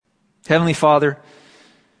Heavenly Father,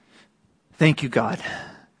 thank you, God,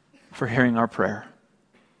 for hearing our prayer.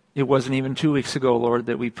 It wasn't even 2 weeks ago, Lord,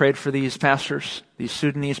 that we prayed for these pastors, these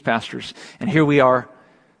Sudanese pastors, and here we are.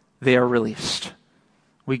 They are released.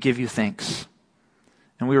 We give you thanks.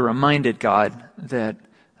 And we are reminded, God, that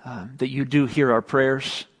you do hear our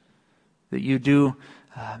prayers, that you do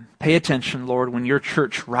pay attention, Lord, when your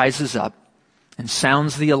church rises up and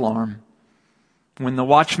sounds the alarm, when the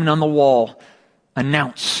watchmen on the wall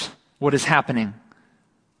announce what is happening.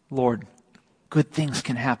 Lord, good things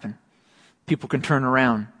can happen. People can turn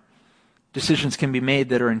around. Decisions can be made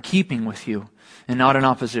that are in keeping with you and not in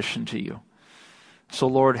opposition to you. So,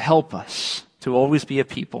 Lord, help us to always be a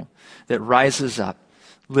people that rises up,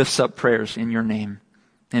 lifts up prayers in your name.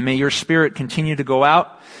 And may your Spirit continue to go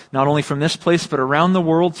out, not only from this place, but around the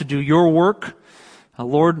world to do your work.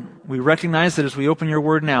 Lord, we recognize that as we open your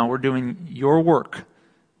word now, we're doing your work.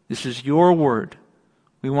 This is your word.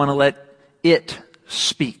 We want to let it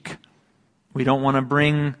speak. We don't want to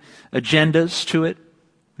bring agendas to it.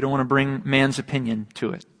 We don't want to bring man's opinion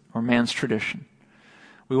to it or man's tradition.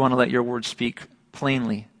 We want to let your word speak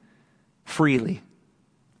plainly, freely,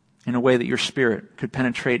 in a way that your Spirit could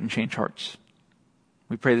penetrate and change hearts.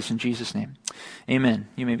 We pray this in Jesus' name. Amen.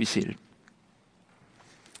 You may be seated.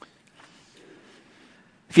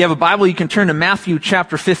 If you have a Bible, you can turn to Matthew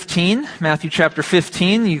chapter 15. Matthew chapter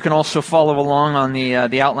 15. You can also follow along on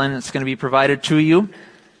the outline that's going to be provided to you.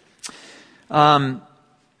 I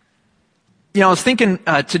was thinking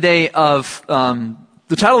today of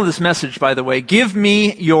the title of this message, by the way, Give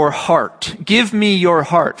Me Your Heart. Give Me Your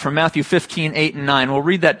Heart, from Matthew 15, 8, and 9. We'll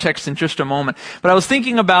read that text in just a moment. But I was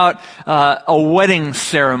thinking about a wedding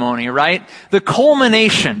ceremony, right? The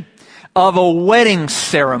culmination of a wedding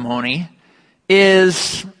ceremony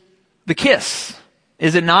is the kiss,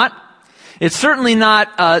 is it not? It's certainly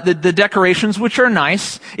not the decorations, which are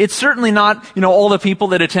nice. It's certainly not, all the people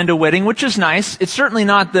that attend a wedding, which is nice. It's certainly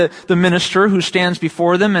not the minister who stands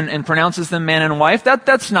before them and pronounces them man and wife.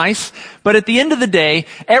 That's nice. But at the end of the day,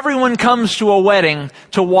 everyone comes to a wedding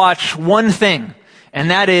to watch one thing,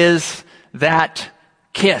 and that is that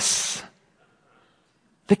kiss.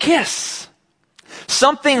 The kiss.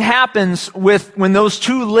 Something happens when those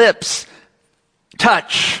two lips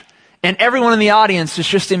touch, and everyone in the audience is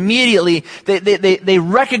just immediately, they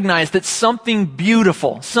recognize that something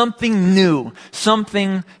beautiful, something new,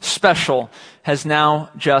 something special has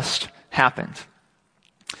now just happened.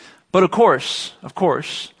 But of course,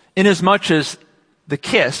 inasmuch as the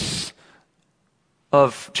kiss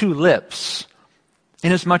of two lips,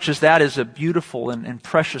 inasmuch as that is a beautiful and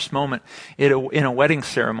precious moment in a wedding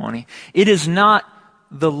ceremony, it is not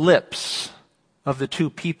the lips of the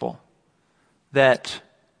two people that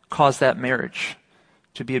cause that marriage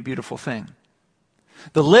to be a beautiful thing.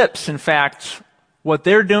 The lips, in fact, what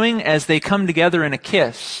they're doing as they come together in a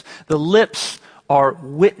kiss, the lips are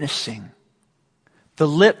witnessing. The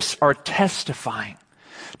lips are testifying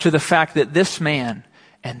to the fact that this man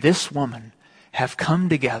and this woman have come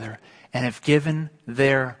together and have given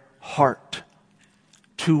their heart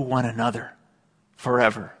to one another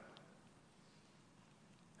forever.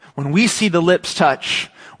 When we see the lips touch,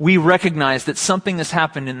 we recognize that something has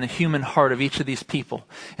happened in the human heart of each of these people,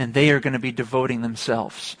 and they are going to be devoting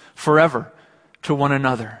themselves forever to one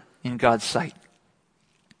another in God's sight.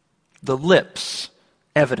 The lips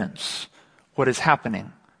evidence what is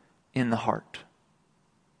happening in the heart.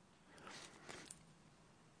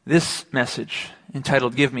 This message,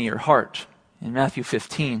 entitled Give Me Your Heart, in Matthew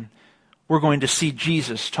 15, we're going to see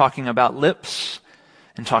Jesus talking about lips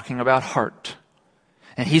and talking about heart.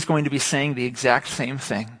 And he's going to be saying the exact same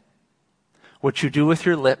thing. What you do with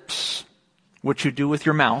your lips, what you do with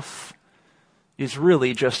your mouth, is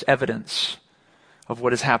really just evidence of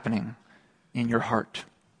what is happening in your heart.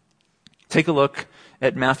 Take a look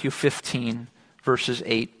at Matthew 15, verses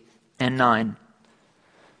 8 and 9.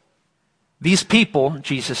 These people,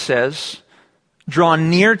 Jesus says, draw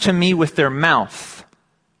near to me with their mouth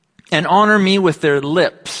and honor me with their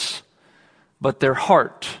lips, but their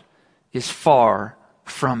heart is far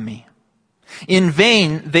from me. In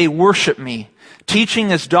vain they worship me,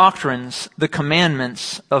 teaching as doctrines the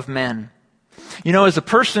commandments of men. As a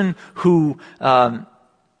person who,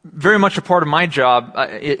 very much a part of my job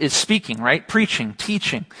is speaking, right? Preaching,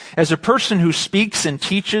 teaching. As a person who speaks and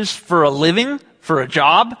teaches for a living, for a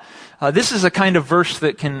job, this is a kind of verse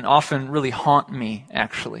that can often really haunt me,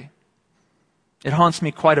 actually. It haunts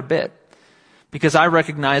me quite a bit. Because I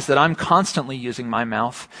recognize that I'm constantly using my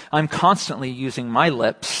mouth. I'm constantly using my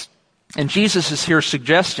lips. And Jesus is here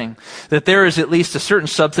suggesting that there is at least a certain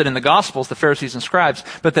subset in the Gospels, the Pharisees and scribes,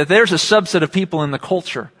 but that there's a subset of people in the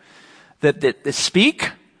culture that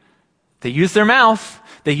speak They use their mouth,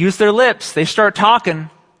 they use their lips, they start talking,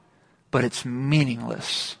 but it's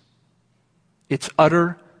meaningless. It's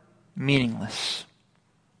utter meaningless.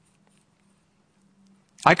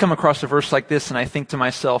 I come across a verse like this and I think to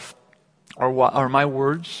myself, are my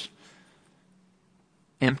words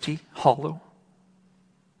empty, hollow?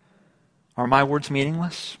 Are my words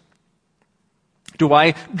meaningless? Do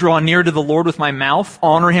I draw near to the Lord with my mouth,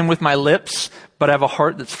 honor Him with my lips, but have a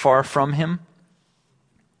heart that's far from Him?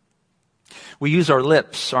 We use our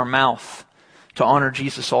lips, our mouth, to honor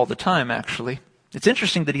Jesus all the time, actually. It's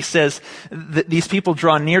interesting that He says that these people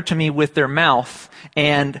draw near to me with their mouth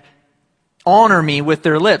and honor me with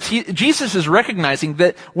their lips. Jesus is recognizing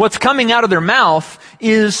that what's coming out of their mouth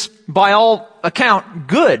is, by all account,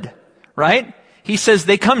 good, right? He says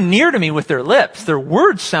they come near to me with their lips. Their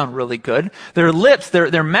words sound really good. Their lips,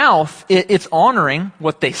 their mouth, it's honoring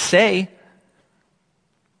what they say.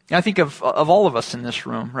 I think of all of us in this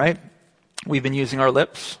room, right? We've been using our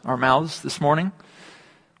lips, our mouths this morning.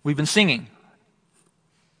 We've been singing.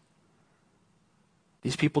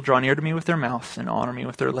 These people draw near to me with their mouth and honor me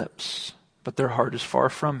with their lips, but their heart is far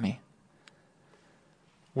from me.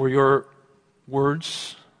 Were your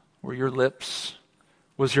words, were your lips,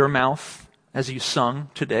 was your mouth, as you sung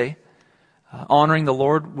today, honoring the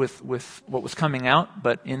Lord with what was coming out,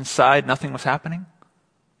 but inside nothing was happening?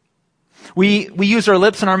 We use our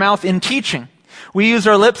lips and our mouth in teaching. We use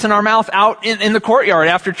our lips and our mouth out in the courtyard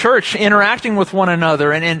after church, interacting with one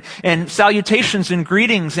another, and salutations and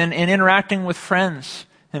greetings, and interacting with friends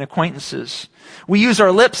and acquaintances. We use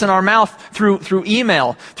our lips and our mouth through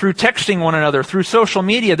email, through texting one another, through social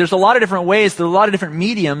media. There's a lot of different ways, there's a lot of different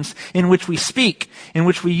mediums in which we speak, in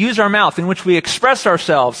which we use our mouth, in which we express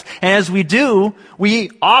ourselves. And as we do, we're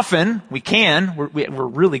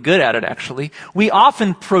really good at it actually, we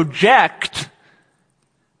often project,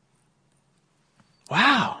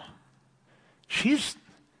 wow, she's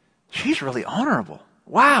really honorable.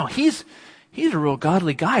 Wow, he's a real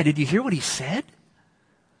godly guy. Did you hear what he said?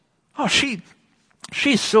 Oh,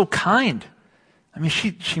 she's so kind. I mean,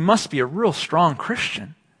 she must be a real strong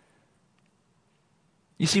Christian.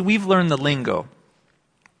 You see, we've learned the lingo.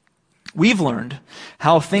 We've learned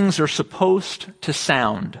how things are supposed to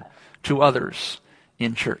sound to others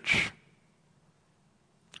in church.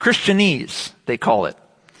 Christianese, they call it.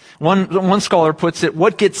 One scholar puts it,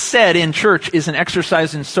 what gets said in church is an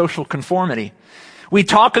exercise in social conformity. We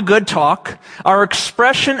talk a good talk. Our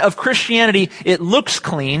expression of Christianity, it looks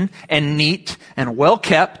clean and neat and well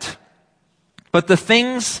kept. But the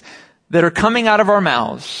things that are coming out of our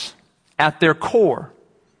mouths, at their core,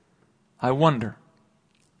 I wonder,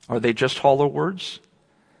 are they just hollow words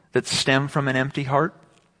that stem from an empty heart?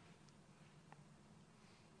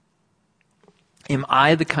 Am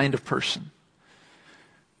I the kind of person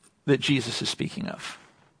that Jesus is speaking of?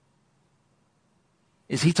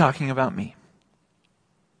 Is He talking about me?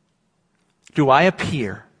 Do I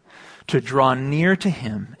appear to draw near to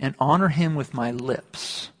Him and honor Him with my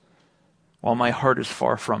lips while my heart is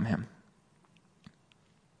far from Him?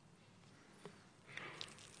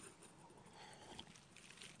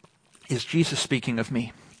 Is Jesus speaking of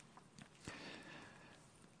me?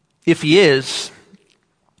 If He is,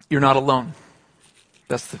 you're not alone.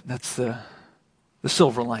 That's the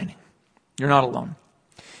silver lining. You're not alone.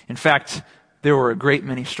 In fact, there were a great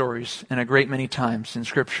many stories and a great many times in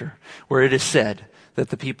Scripture where it is said that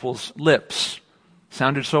the people's lips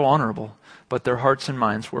sounded so honorable, but their hearts and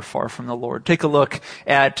minds were far from the Lord. Take a look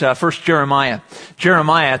at 1 Jeremiah.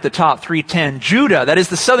 Jeremiah at the top, 3:10. Judah, that is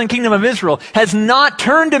the southern kingdom of Israel, has not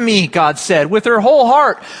turned to me, God said, with her whole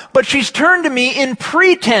heart, but she's turned to me in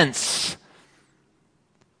pretense.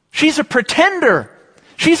 She's a pretender.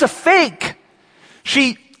 She's a fake.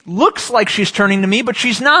 She looks like she's turning to me, but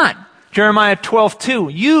she's not. Jeremiah 12:2,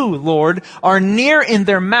 you, Lord, are near in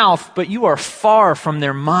their mouth, but you are far from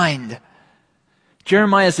their mind.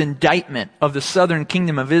 Jeremiah's indictment of the southern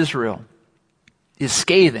kingdom of Israel is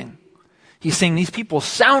scathing. He's saying these people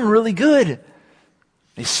sound really good.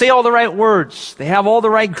 They say all the right words. They have all the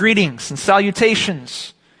right greetings and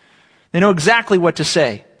salutations. They know exactly what to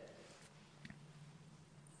say.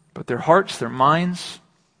 But their hearts, their minds,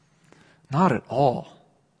 not at all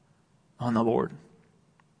on the Lord.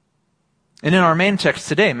 And in our main text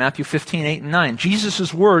today, Matthew 15:8 and 9,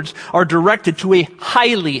 Jesus' words are directed to a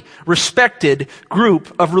highly respected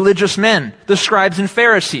group of religious men, the scribes and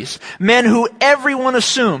Pharisees, men who everyone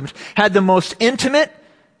assumed had the most intimate,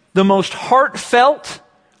 the most heartfelt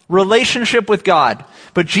relationship with God.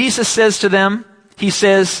 But Jesus says to them, He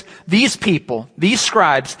says, these people, these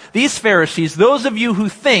scribes, these Pharisees, those of you who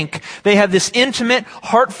think they have this intimate,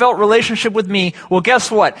 heartfelt relationship with me, well, guess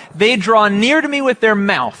what? They draw near to me with their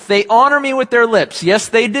mouth. They honor me with their lips. Yes,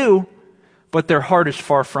 they do. But their heart is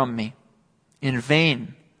far from me. In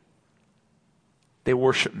vain, they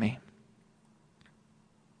worship me,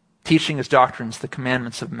 teaching as doctrines the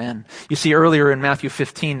commandments of men. You see, earlier in Matthew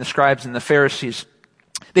 15, the scribes and the Pharisees,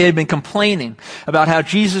 they had been complaining about how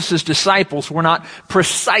Jesus' disciples were not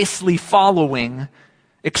precisely following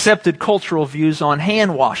accepted cultural views on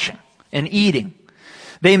hand washing and eating.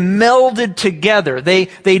 They melded together,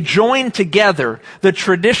 they joined together the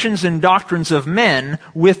traditions and doctrines of men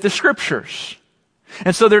with the Scriptures.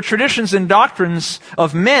 And so their traditions and doctrines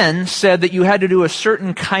of men said that you had to do a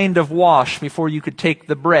certain kind of wash before you could take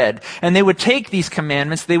the bread. And they would take these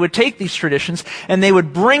commandments, they would take these traditions, and they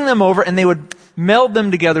would bring them over and they would meld them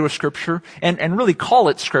together with Scripture and really call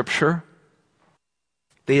it Scripture.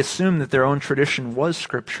 They assumed that their own tradition was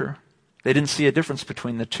Scripture. They didn't see a difference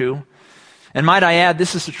between the two. And might I add,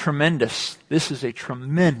 this is a tremendous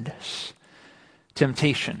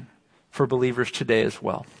temptation for believers today as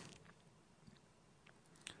well.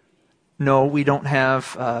 No, we don't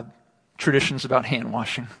have traditions about hand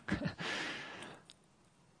washing.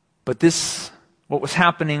 But what was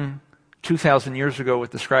happening 2,000 years ago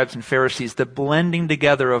with the scribes and Pharisees, the blending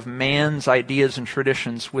together of man's ideas and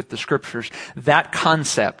traditions with the Scriptures, that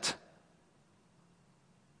concept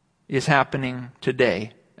is happening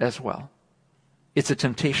today as well. It's a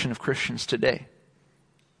temptation of Christians today.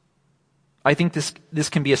 I think this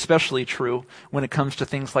can be especially true when it comes to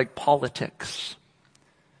things like politics.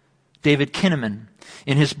 David Kinnaman,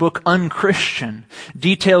 in his book Unchristian,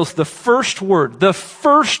 details the first word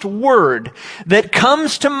that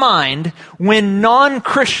comes to mind when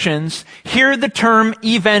non-Christians hear the term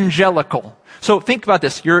evangelical. So think about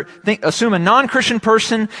this. Assume a non-Christian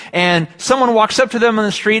person and someone walks up to them on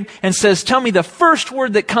the street and says, tell me the first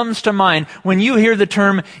word that comes to mind when you hear the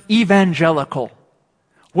term evangelical.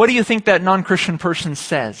 What do you think that non-Christian person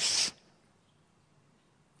says?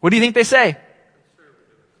 What do you think they say?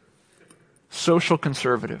 Social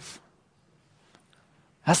conservative.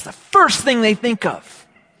 That's the first thing they think of.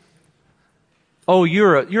 Oh,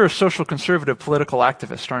 you're a social conservative political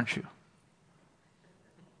activist, aren't you?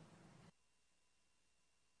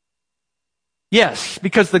 Yes,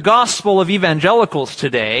 because the gospel of evangelicals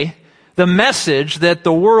today, the message that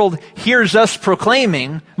the world hears us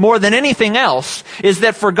proclaiming more than anything else, is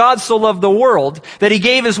that for God so loved the world that He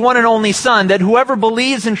gave His one and only Son, that whoever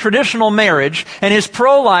believes in traditional marriage and is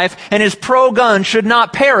pro-life and is pro-gun should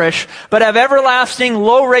not perish, but have everlasting,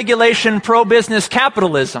 low-regulation, pro-business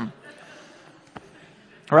capitalism.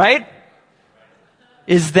 Right?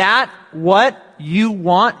 Is that what you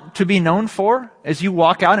want to be known for as you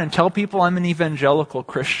walk out and tell people I'm an evangelical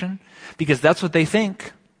Christian? Because that's what they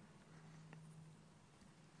think.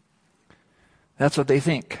 That's what they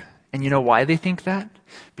think. And you know why they think that?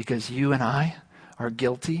 Because you and I are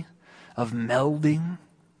guilty of melding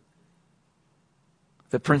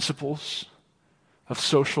the principles of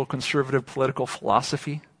social conservative political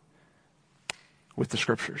philosophy with the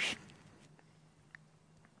Scriptures.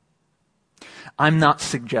 I'm not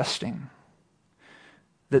suggesting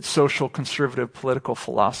that social conservative political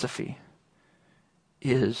philosophy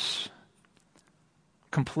is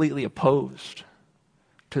completely opposed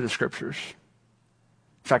to the Scriptures.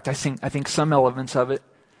 In fact, I think some elements of it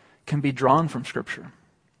can be drawn from Scripture.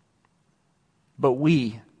 But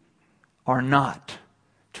we are not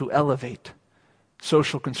to elevate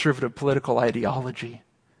social conservative political ideology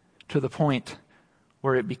to the point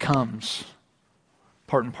where it becomes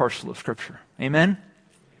part and parcel of Scripture. Amen?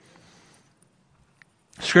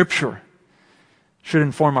 Scripture should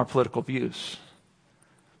inform our political views.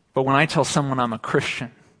 But when I tell someone I'm a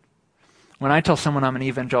Christian, when I tell someone I'm an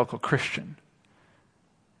evangelical Christian,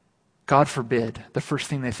 God forbid, the first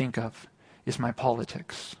thing they think of is my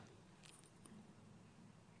politics.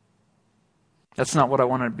 That's not what I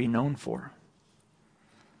want to be known for.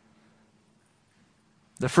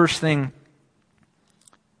 The first thing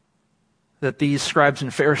that these scribes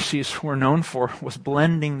and Pharisees were known for was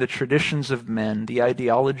blending the traditions of men, the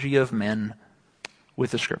ideology of men,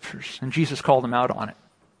 with the Scriptures. And Jesus called them out on it.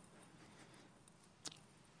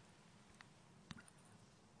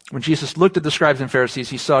 When Jesus looked at the scribes and Pharisees,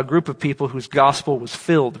 He saw a group of people whose gospel was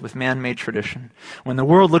filled with man-made tradition. When the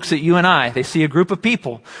world looks at you and I, they see a group of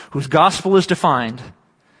people whose gospel is defined,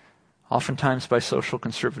 oftentimes by social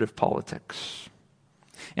conservative politics.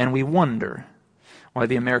 And we wonder why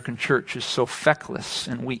the American church is so feckless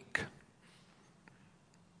and weak.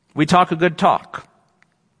 We talk a good talk.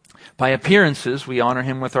 By appearances, we honor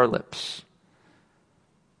Him with our lips.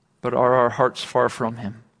 but are our hearts far from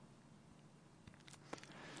him?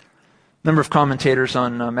 Number of commentators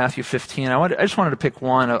on Matthew 15. I just wanted to pick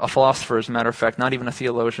one, a philosopher, as a matter of fact, not even a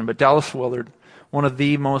theologian, but Dallas Willard, one of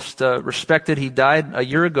the most respected. He died a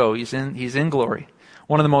year ago. He's in glory.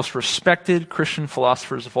 One of the most respected Christian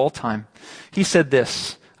philosophers of all time. He said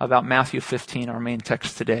this about Matthew 15, our main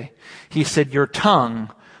text today. He said, "Your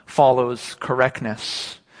tongue follows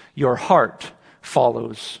correctness. Your heart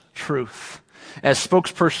follows truth." As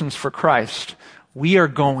spokespersons for Christ, we are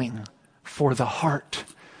going for the heart.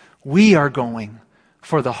 We are going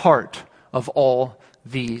for the heart of all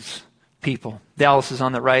these people. Dallas is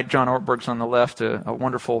on the right, John Ortberg's on the left, a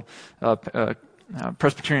wonderful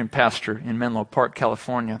Presbyterian pastor in Menlo Park,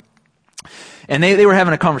 California. And they were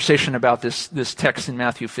having a conversation about this text in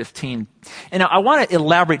Matthew 15. And I want to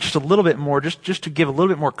elaborate just a little bit more, just to give a little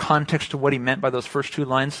bit more context to what he meant by those first two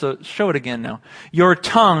lines. So show it again now. Your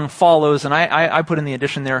tongue follows, and I put in the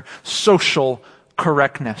addition there, social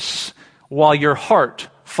correctness, while your heart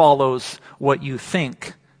follows what you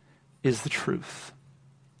think is the truth.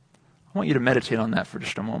 I want you to meditate on that for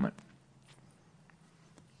just a moment.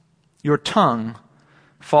 Your tongue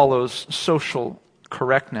follows social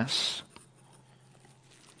correctness.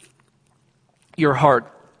 Your heart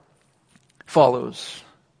follows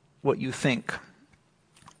what you think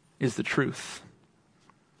is the truth.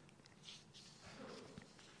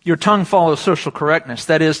 Your tongue follows social correctness.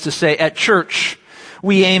 That is to say, at church,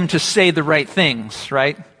 we aim to say the right things,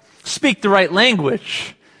 right? Speak the right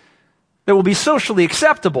language that will be socially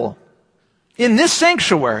acceptable in this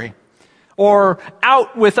sanctuary or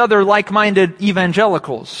out with other like-minded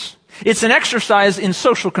evangelicals. It's an exercise in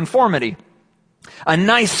social conformity. A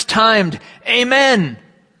nice timed amen,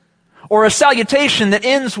 or a salutation that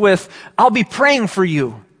ends with, "I'll be praying for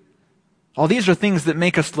you." All these are things that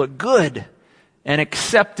make us look good and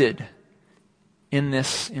accepted in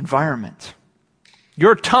this environment.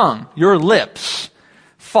 Your tongue, your lips,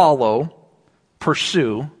 follow,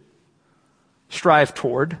 pursue, strive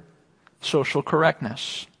toward social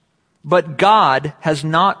correctness. But God has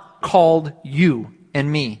not called you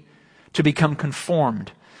and me to become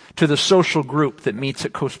conformed to the social group that meets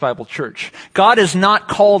at Coast Bible Church. God has not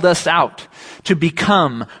called us out to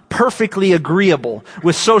become perfectly agreeable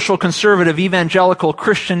with social conservative evangelical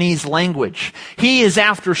Christianese language. He is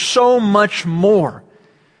after so much more.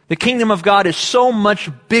 The kingdom of God is so much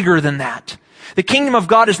bigger than that. The kingdom of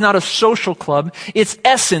God is not a social club. Its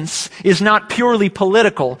essence is not purely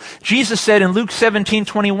political. Jesus said in Luke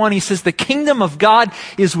 17:21, he says, "The kingdom of God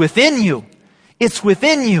is within you. It's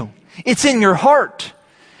within you. It's in your heart."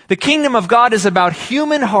 The kingdom of God is about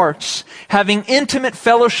human hearts having intimate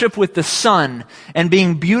fellowship with the Son and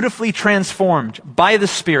being beautifully transformed by the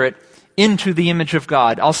Spirit into the image of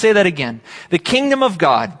God. I'll say that again. The kingdom of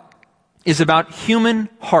God is about human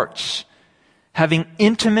hearts having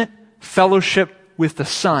intimate fellowship with the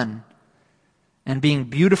Son and being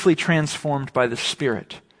beautifully transformed by the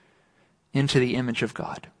Spirit into the image of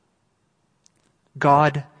God.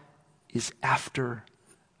 God is after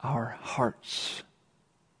our hearts.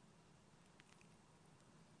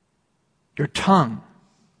 Your tongue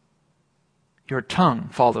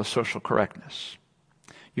follows social correctness.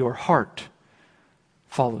 Your heart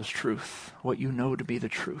follows truth, what you know to be the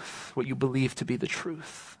truth, what you believe to be the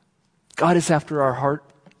truth. God is after our heart.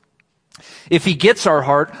 If He gets our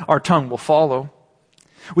heart, our tongue will follow.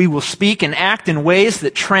 We will speak and act in ways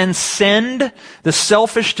that transcend the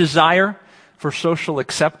selfish desire for social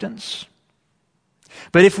acceptance.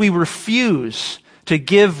 But if we refuse to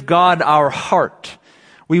give God our heart,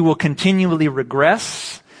 we will continually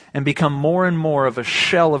regress and become more and more of a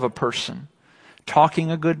shell of a person, talking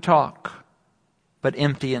a good talk, but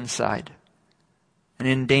empty inside, and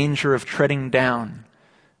in danger of treading down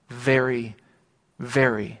very,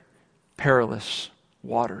 very perilous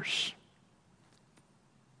waters.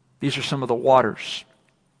 These are some of the waters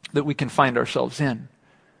that we can find ourselves in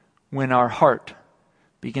when our heart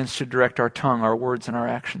begins to direct our tongue, our words, and our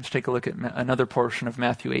actions. Take a look at another portion of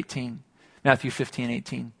Matthew 15:18.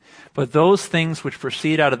 But those things which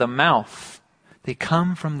proceed out of the mouth, they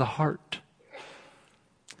come from the heart,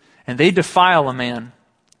 and they defile a man.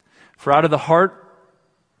 For out of the heart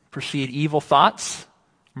proceed evil thoughts,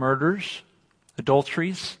 murders,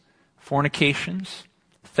 adulteries, fornications,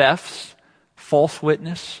 thefts, false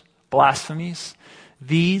witness, blasphemies.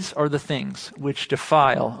 These are the things which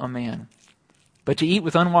defile a man. But to eat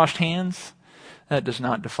with unwashed hands, that does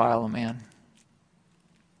not defile a man.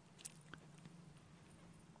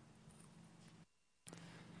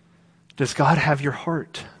 Does God have your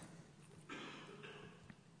heart?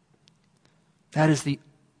 That is the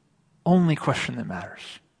only question that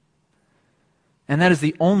matters. And that is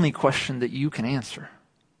the only question that you can answer.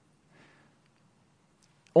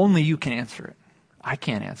 Only you can answer it. I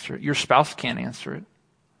can't answer it. Your spouse can't answer it.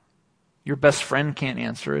 Your best friend can't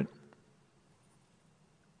answer it.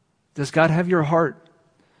 Does God have your heart?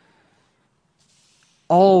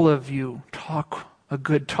 All of you talk a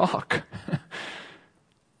good talk.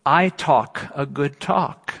 I talk a good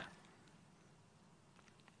talk.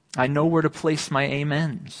 I know where to place my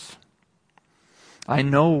amens. I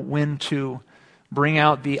know when to bring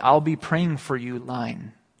out the "I'll be praying for you"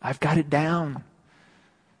 line. I've got it down.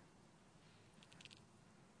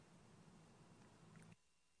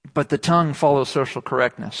 But the tongue follows social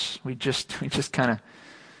correctness. We just kind of,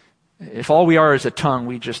 if all we are is a tongue,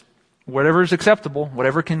 we just, whatever is acceptable,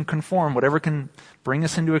 whatever can conform, whatever can bring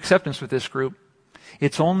us into acceptance with this group,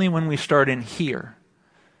 it's only when we start in here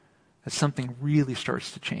that something really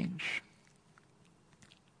starts to change.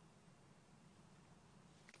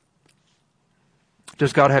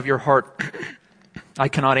 Does God have your heart? I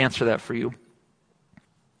cannot answer that for you.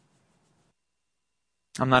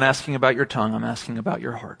 I'm not asking about your tongue, I'm asking about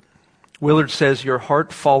your heart. Willard says your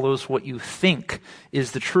heart follows what you think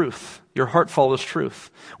is the truth. Your heart follows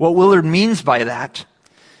truth. What Willard means by that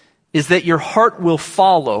is that your heart will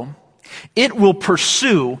follow, it will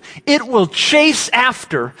pursue, it will chase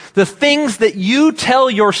after the things that you tell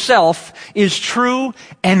yourself is true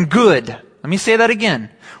and good. Let me say that again.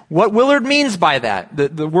 What Willard means by that,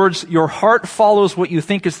 the words, your heart follows what you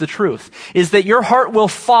think is the truth, is that your heart will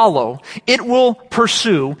follow, it will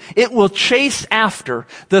pursue, it will chase after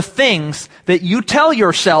the things that you tell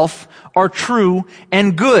yourself are true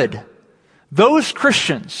and good. Those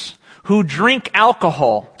Christians who drink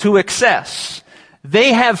alcohol to excess,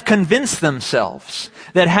 they have convinced themselves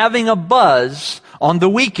that having a buzz on the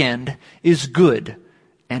weekend is good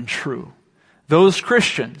and true. Those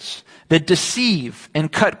Christians that deceive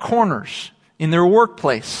and cut corners in their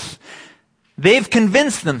workplace, they've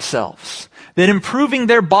convinced themselves that improving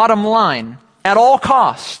their bottom line at all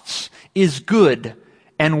costs is good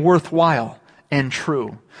and worthwhile and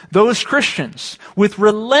true. Those Christians with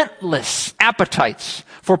relentless appetites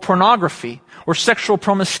for pornography or sexual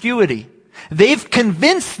promiscuity, they've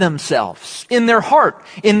convinced themselves in their heart,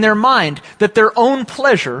 in their mind, that their own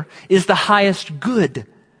pleasure is the highest good,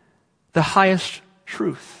 the highest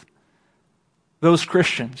truth. Those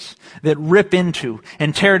Christians that rip into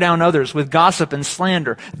and tear down others with gossip and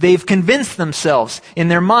slander, they've convinced themselves in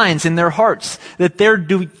their minds, in their hearts, that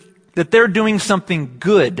they're doing something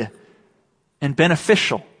good and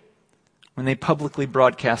beneficial when they publicly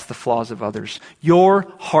broadcast the flaws of others.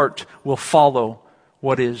 Your heart will follow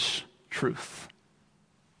what is truth,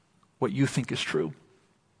 what you think is true.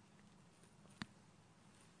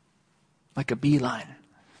 Like a beeline.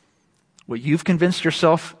 What you've convinced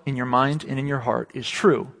yourself in your mind and in your heart is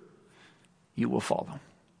true, you will follow.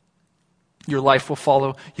 Your life will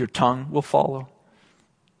follow. Your tongue will follow.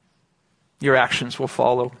 Your actions will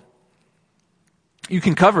follow. You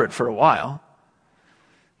can cover it for a while,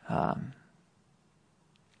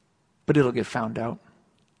 but it'll get found out.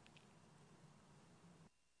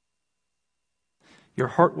 Your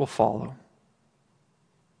heart will follow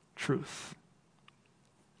truth.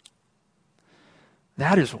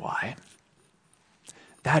 That is why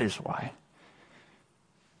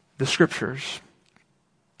the Scriptures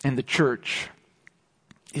and the church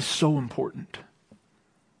is so important.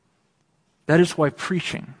 That is why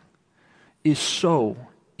preaching is so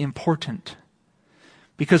important.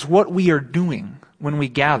 Because what we are doing when we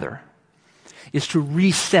gather is to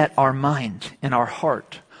reset our mind and our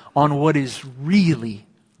heart on what is really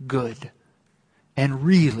good and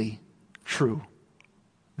really true.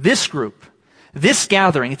 This group, this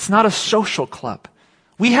gathering, it's not a social club.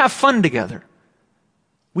 We have fun together.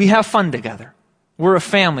 We have fun together. We're a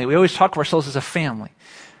family. We always talk of ourselves as a family.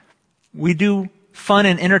 We do fun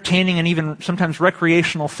and entertaining and even sometimes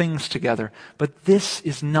recreational things together. But this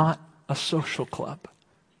is not a social club.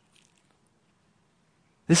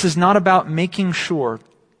 This is not about making sure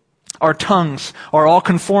our tongues are all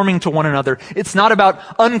conforming to one another. It's not about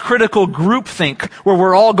uncritical groupthink where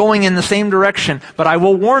we're all going in the same direction. But I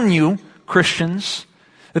will warn you, Christians,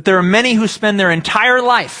 that there are many who spend their entire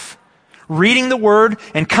life reading the Word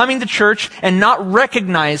and coming to church and not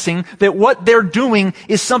recognizing that what they're doing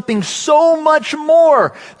is something so much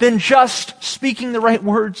more than just speaking the right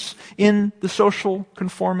words in the social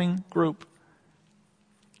conforming group.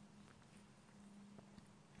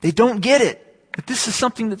 They don't get it. But this is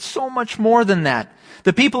something that's so much more than that.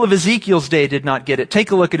 The people of Ezekiel's day did not get it. Take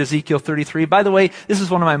a look at Ezekiel 33. By the way, this is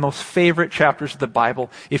one of my most favorite chapters of the Bible.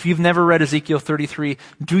 If you've never read Ezekiel 33,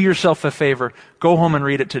 do yourself a favor. Go home and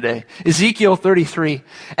read it today. Ezekiel 33.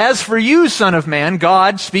 As for you, son of man,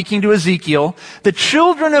 God speaking to Ezekiel, the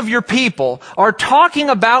children of your people are talking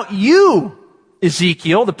about you,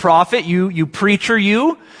 Ezekiel, the prophet, you preacher,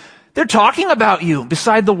 you. They're talking about you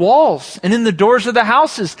beside the walls and in the doors of the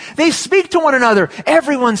houses. They speak to one another.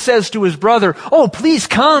 Everyone says to his brother, oh, please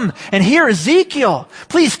come and hear Ezekiel.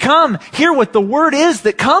 Please come, hear what the word is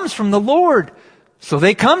that comes from the Lord. So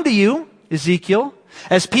they come to you, Ezekiel,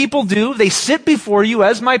 as people do. They sit before you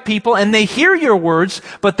as my people and they hear your words,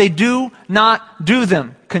 but they do not do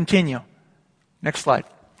them. Continue. Next slide.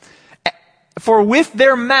 For with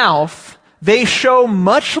their mouth they show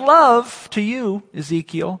much love to you,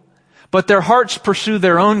 Ezekiel, but their hearts pursue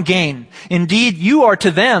their own gain. Indeed, you are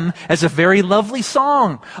to them as a very lovely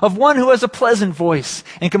song of one who has a pleasant voice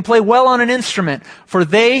and can play well on an instrument. For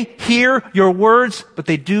they hear your words, but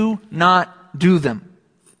they do not do them.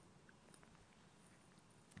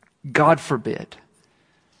 God forbid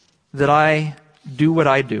that I do what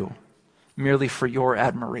I do merely for your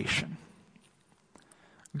admiration.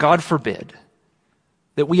 God forbid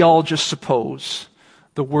that we all just suppose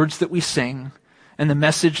the words that we sing and the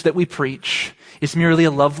message that we preach is merely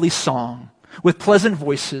a lovely song with pleasant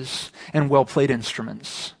voices and well-played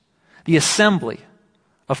instruments. The assembly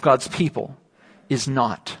of God's people is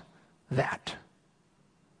not that.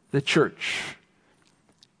 The church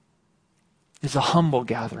is a humble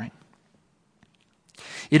gathering.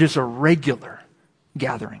 It is a regular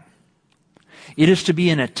gathering. It is to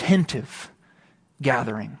be an attentive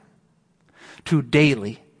gathering, to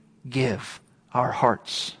daily give our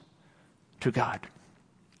hearts to God.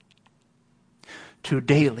 To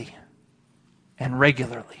daily and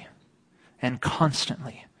regularly and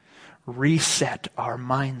constantly reset our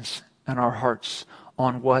minds and our hearts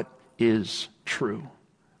on what is true.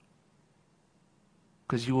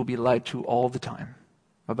 Because you will be lied to all the time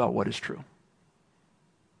about what is true.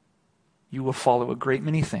 You will follow a great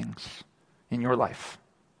many things in your life,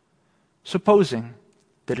 supposing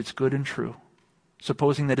that it's good and true,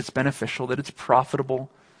 supposing that it's beneficial, that it's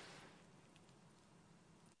profitable.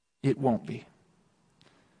 It won't be.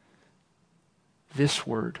 This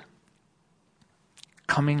word,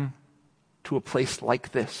 coming to a place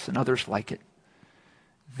like this and others like it,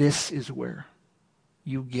 this is where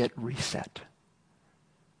you get reset.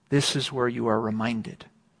 This is where you are reminded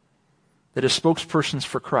that as spokespersons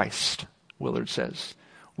for Christ, Willard says,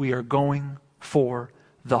 we are going for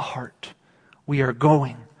the heart. We are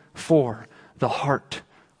going for the heart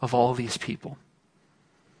of all these people.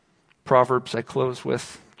 Proverbs, I close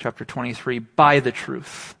with, chapter 23, buy the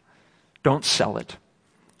truth. Don't sell it.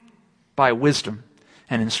 Buy wisdom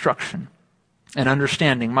and instruction and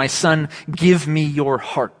understanding. My son, give me your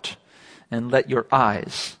heart and let your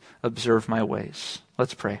eyes observe my ways.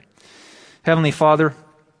 Let's pray. Heavenly Father,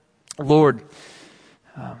 Lord,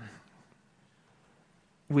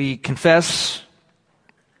 we confess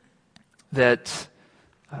that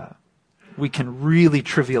we can really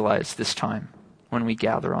trivialize this time when we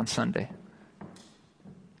gather on Sunday.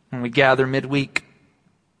 When we gather midweek,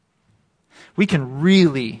 we can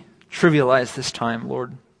really trivialize this time,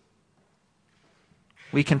 Lord.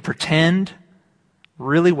 We can pretend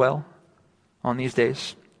really well on these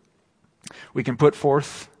days. We can put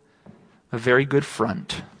forth a very good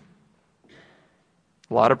front,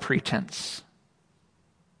 a lot of pretense.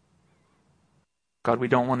 God, we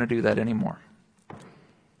don't want to do that anymore.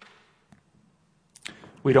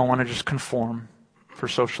 We don't want to just conform for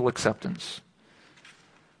social acceptance.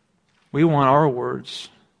 We want our words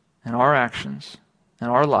and our actions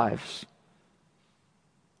and our lives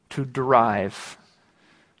to derive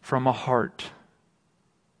from a heart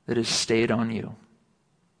that is stayed on you.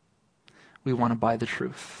 We want to buy the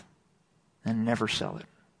truth and never sell it.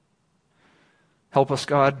 Help us,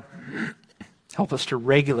 God. Help us to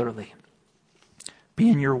regularly be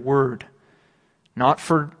in your word, not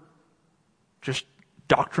for just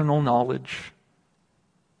doctrinal knowledge,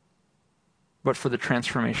 but for the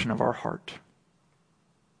transformation of our heart.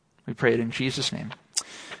 We pray it in Jesus' name.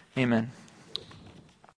 Amen.